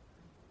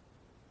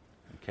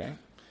 Okay?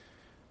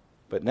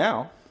 But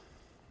now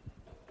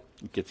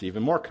it gets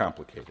even more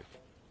complicated.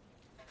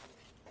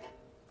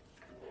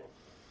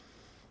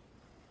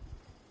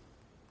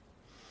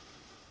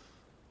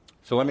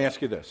 So let me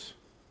ask you this.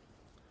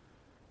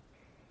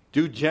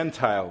 Do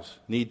Gentiles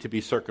need to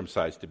be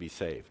circumcised to be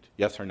saved?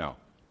 Yes or no?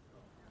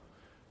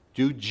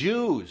 Do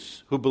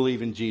Jews who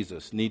believe in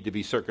Jesus need to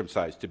be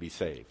circumcised to be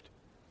saved?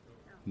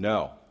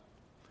 No.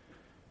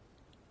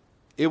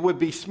 It would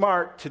be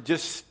smart to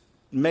just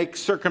make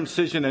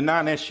circumcision a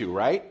non-issue,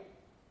 right?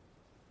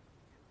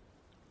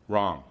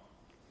 Wrong.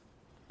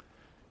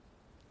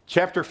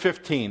 Chapter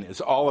 15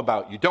 is all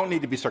about you don't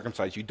need to be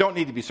circumcised. You don't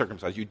need to be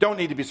circumcised. You don't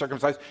need to be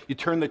circumcised. You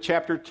turn the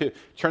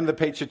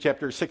page to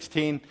chapter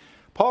 16.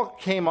 Paul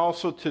came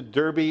also to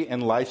Derbe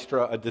and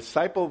Lystra. A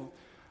disciple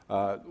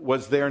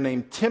was there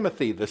named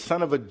Timothy, the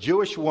son of a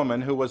Jewish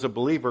woman who was a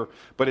believer,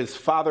 but his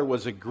father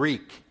was a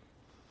Greek.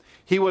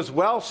 He was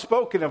well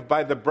spoken of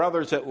by the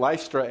brothers at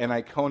Lystra and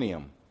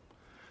Iconium.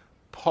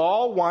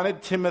 Paul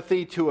wanted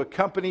Timothy to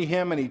accompany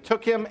him, and he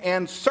took him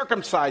and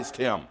circumcised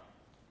him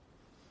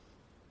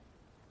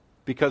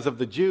because of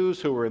the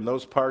Jews who were in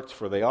those parts,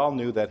 for they all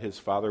knew that his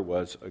father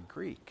was a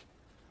Greek.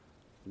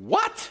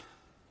 What?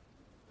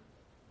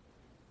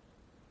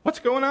 What's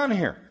going on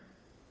here?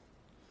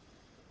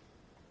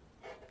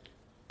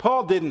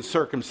 Paul didn't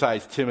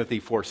circumcise Timothy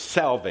for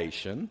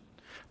salvation.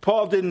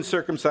 Paul didn't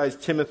circumcise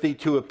Timothy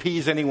to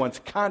appease anyone's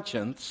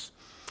conscience.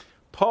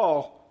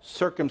 Paul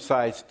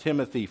circumcised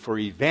Timothy for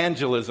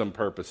evangelism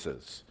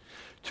purposes,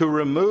 to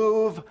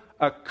remove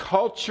a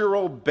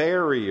cultural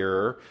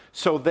barrier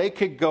so they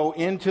could go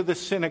into the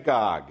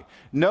synagogue.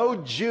 No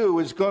Jew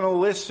is going to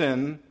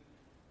listen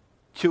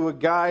to a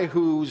guy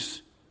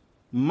whose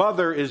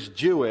mother is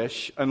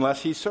Jewish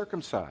unless he's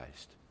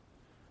circumcised.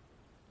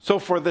 So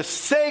for the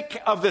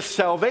sake of the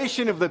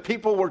salvation of the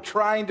people we're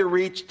trying to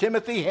reach,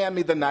 Timothy, hand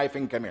me the knife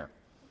and come here.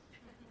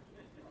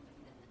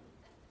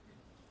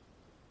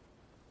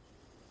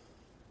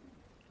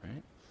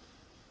 Right?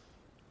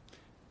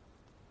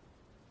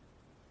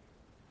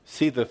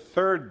 See, the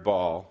third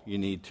ball you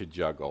need to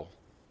juggle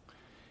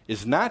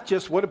is not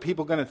just what are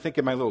people going to think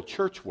in my little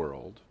church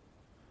world,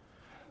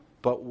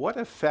 but what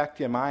effect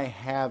am I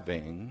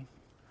having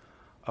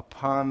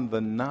upon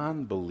the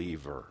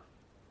non-believer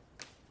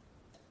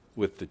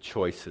with the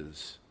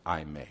choices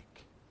I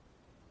make?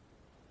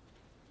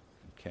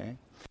 Okay?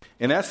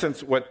 In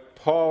essence, what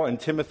Paul and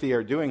Timothy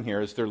are doing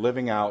here is they're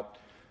living out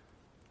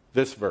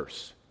this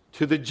verse.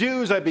 To the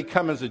Jews I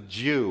become as a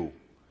Jew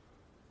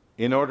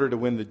in order to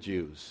win the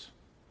Jews.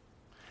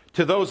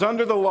 To those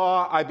under the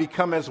law I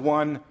become as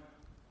one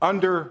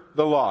under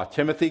the law.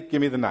 Timothy,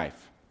 give me the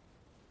knife.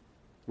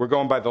 We're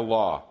going by the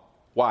law.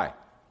 Why?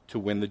 To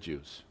win the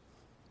Jews.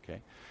 Okay?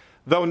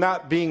 Though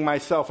not being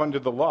myself under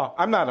the law,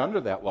 I'm not under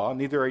that law,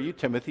 neither are you,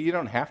 Timothy. You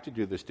don't have to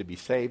do this to be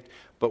saved,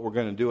 but we're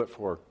going to do it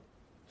for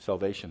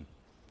salvation,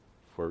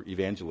 for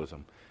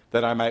evangelism,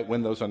 that I might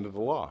win those under the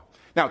law.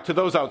 Now, to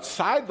those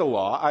outside the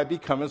law, I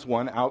become as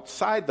one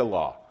outside the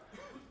law.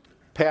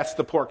 Pass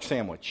the pork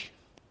sandwich.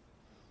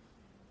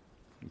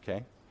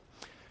 Okay?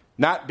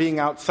 Not being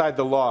outside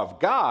the law of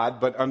God,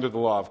 but under the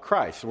law of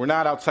Christ. We're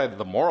not outside of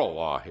the moral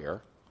law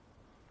here,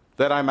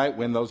 that I might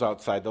win those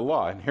outside the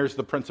law. And here's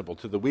the principle.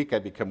 To the weak I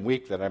become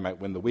weak, that I might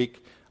win the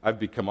weak. I've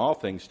become all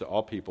things to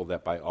all people,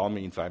 that by all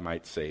means I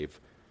might save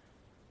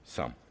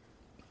some.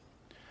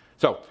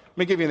 So, let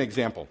me give you an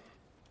example.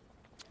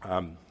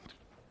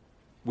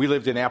 We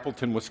lived in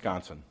Appleton,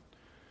 Wisconsin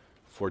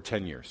for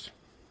 10 years.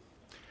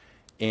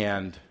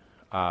 And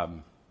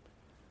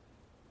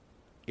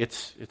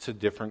it's a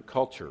different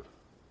culture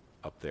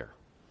up there.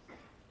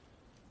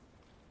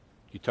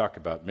 You talk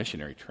about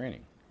missionary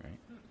training, right?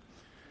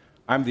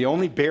 I'm the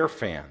only Bear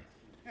fan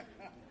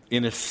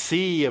in a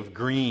sea of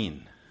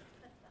green.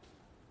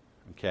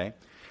 Okay?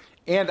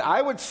 And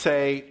I would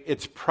say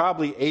it's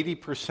probably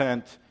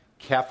 80%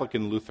 Catholic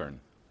and Lutheran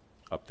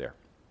up there.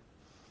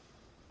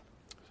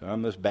 So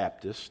I'm this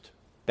Baptist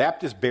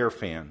Bear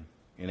fan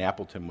in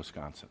Appleton,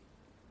 Wisconsin.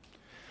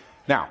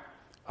 Now,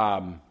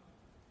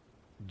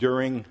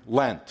 during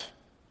Lent's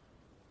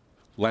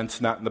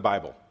not in the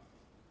Bible.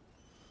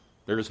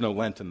 There is no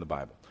Lent in the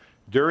Bible.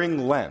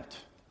 During Lent,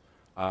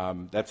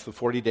 that's the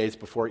 40 days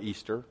before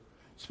Easter.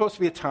 It's supposed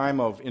to be a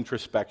time of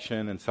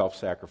introspection and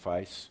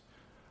self-sacrifice.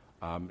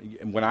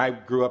 And when I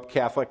grew up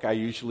Catholic, I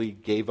usually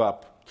gave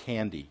up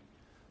candy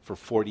for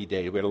 40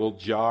 days. We had a little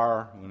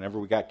jar. Whenever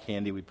we got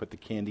candy, we put the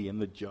candy in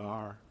the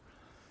jar.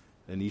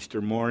 Then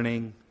Easter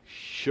morning,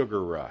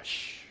 sugar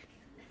rush.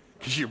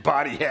 Because your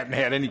body hadn't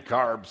had any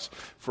carbs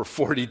for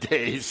 40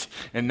 days,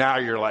 and now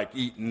you're like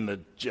eating the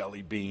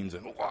jelly beans,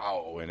 and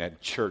wow, and at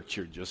church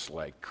you're just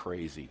like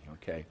crazy,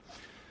 okay?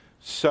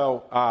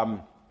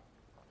 So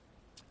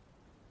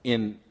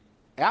in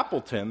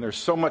Appleton, there's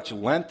so much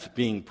Lent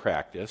being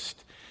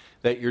practiced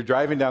that you're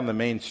driving down the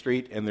main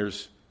street and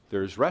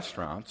there's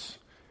restaurants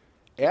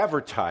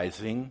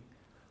advertising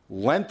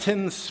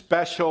Lenten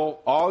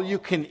special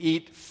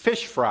all-you-can-eat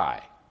fish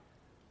fry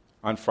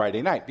on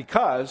Friday night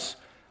because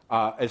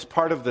as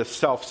part of the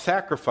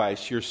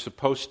self-sacrifice, you're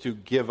supposed to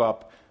give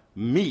up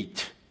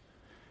meat.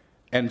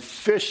 And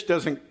fish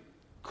doesn't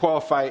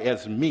qualify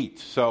as meat.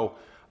 So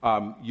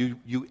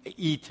you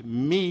eat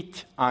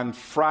meat on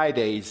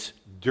Fridays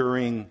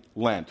during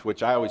Lent,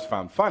 which I always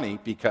found funny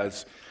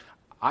because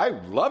I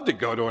love to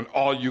go to an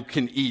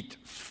all-you-can-eat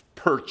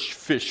perch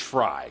fish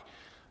fry.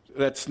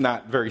 That's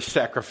not very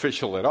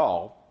sacrificial at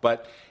all,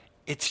 but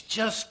it's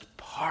just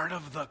part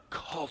of the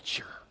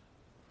culture.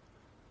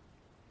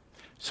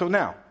 So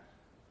now,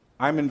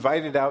 I'm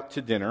invited out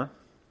to dinner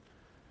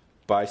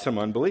by some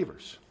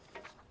unbelievers.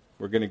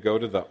 We're going to go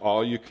to the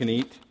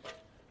all-you-can-eat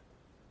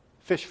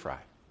fish fry.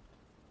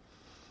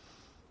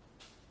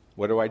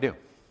 What do?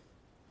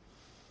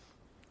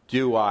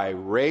 Do I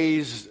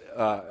raise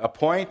a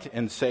point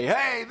and say,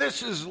 hey,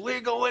 this is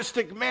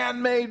legalistic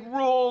man-made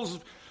rules,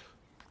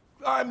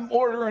 I'm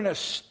ordering a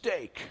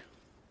steak?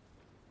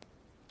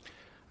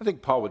 I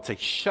think Paul would say,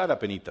 shut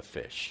up and eat the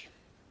fish.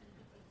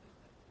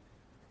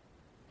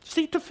 Just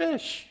eat the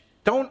fish.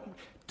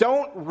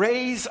 Don't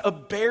raise a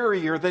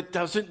barrier that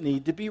doesn't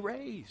need to be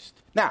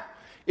raised. Now,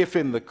 if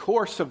in the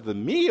course of the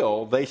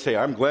meal they say,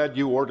 I'm glad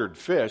you ordered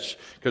fish,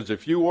 because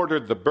if you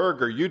ordered the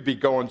burger, you'd be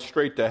going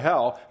straight to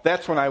hell,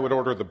 that's when I would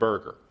order the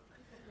burger.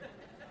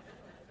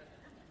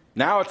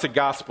 Now it's a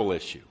gospel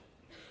issue.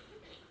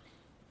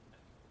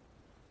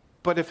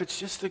 But if it's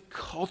just a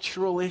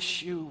cultural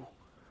issue,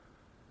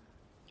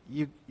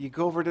 you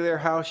go over to their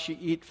house, you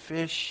eat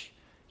fish,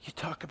 you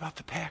talk about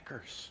the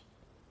Packers.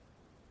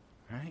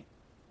 Right?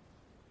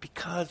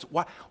 Because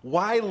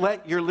why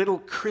let your little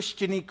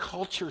Christian-y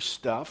culture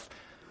stuff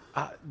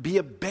be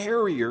a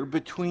barrier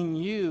between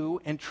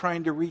you and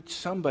trying to reach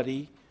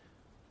somebody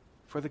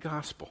for the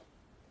gospel?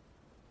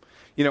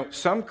 You know,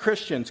 some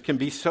Christians can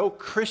be so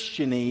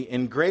Christian-y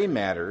in gray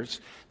matters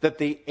that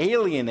they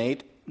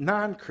alienate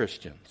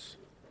non-Christians.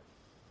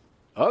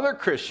 Other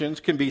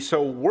Christians can be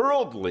so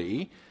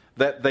worldly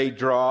that they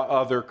draw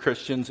other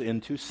Christians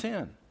into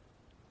sin.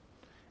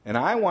 And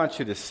I want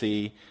you to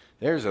see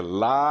there's a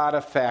lot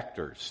of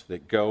factors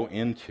that go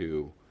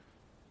into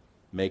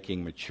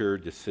making mature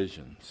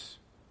decisions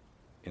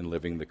in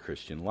living the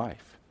Christian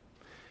life.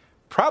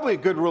 Probably a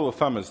good rule of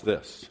thumb is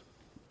this.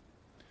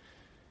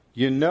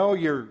 You know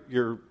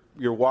you're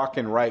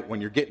walking right when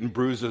you're getting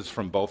bruises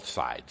from both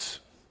sides.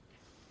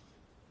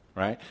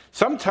 Right?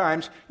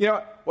 Sometimes, you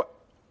know,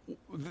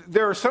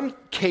 there are some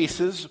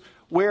cases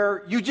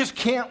where you just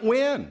can't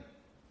win.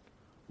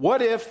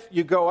 What if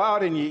you go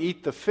out and you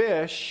eat the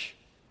fish,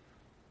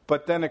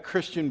 but then a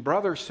Christian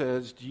brother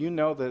says, do you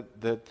know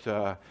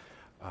that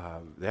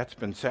that's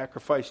been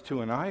sacrificed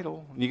to an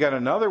idol? And you got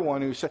another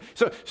one who says,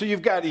 so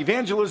you've got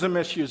evangelism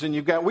issues and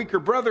you've got weaker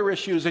brother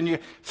issues, and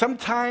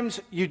sometimes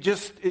you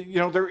just,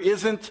 there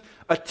isn't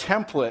a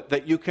template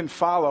that you can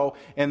follow,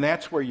 and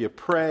that's where you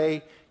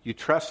pray, you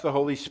trust the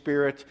Holy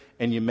Spirit,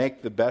 and you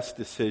make the best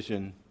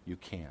decision you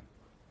can.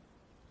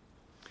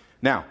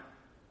 Now,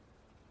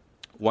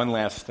 one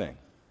last thing.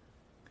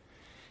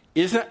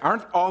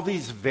 Aren't all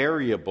these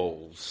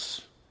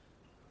variables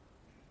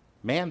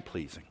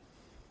man-pleasing?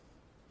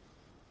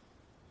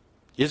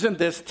 Isn't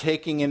this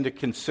taking into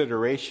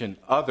consideration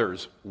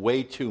others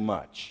way too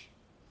much?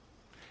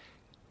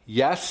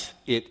 Yes,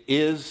 it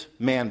is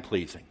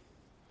man-pleasing.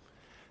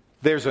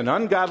 There's an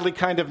ungodly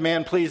kind of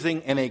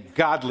man-pleasing and a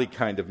godly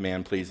kind of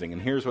man-pleasing.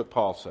 And here's what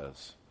Paul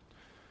says.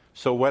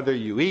 So whether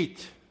you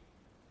eat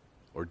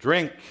or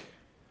drink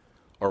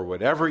or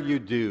whatever you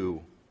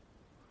do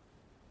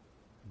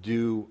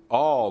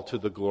all to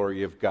the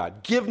glory of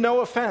God. Give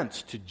no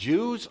offense to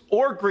Jews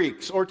or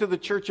Greeks or to the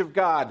church of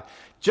God,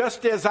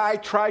 just as I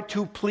try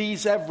to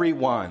please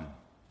everyone.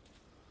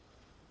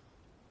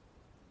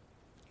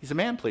 He's a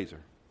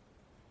man-pleaser.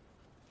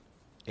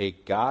 A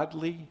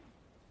godly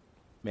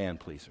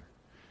man-pleaser.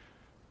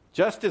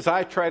 Just as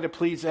I try to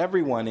please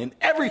everyone in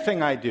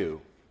everything I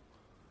do,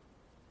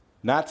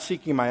 not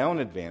seeking my own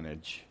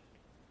advantage,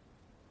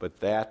 but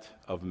that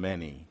of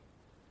many,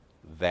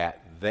 that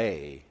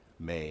they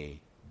may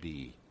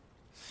be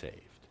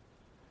saved.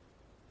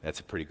 That's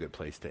a pretty good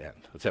place to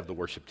end. Let's have the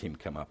worship team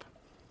come up.